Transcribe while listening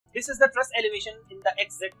This is the truss elevation in the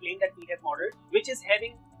XZ plane that we have modeled, which is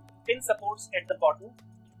having pin supports at the bottom,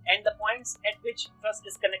 and the points at which truss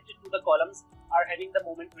is connected to the columns are having the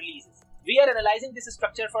moment releases. We are analyzing this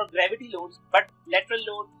structure for gravity loads, but lateral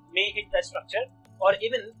load may hit the structure, or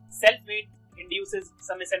even self-weight induces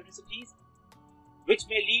some eccentricities, which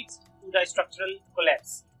may lead to the structural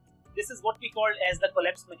collapse. This is what we call as the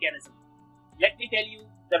collapse mechanism. Let me tell you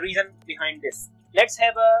the reason behind this. Let's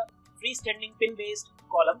have a freestanding pin-based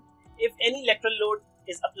column. If any lateral load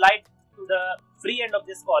is applied to the free end of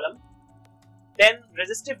this column, then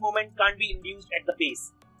resistive moment can't be induced at the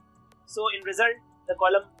base. So in result, the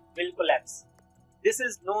column will collapse. This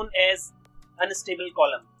is known as unstable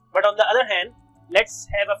column. But on the other hand, let's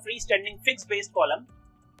have a freestanding fixed based column,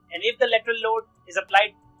 and if the lateral load is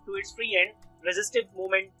applied to its free end, resistive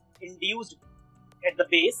moment induced at the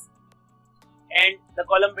base, and the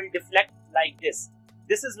column will deflect like this.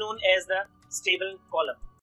 This is known as the stable column.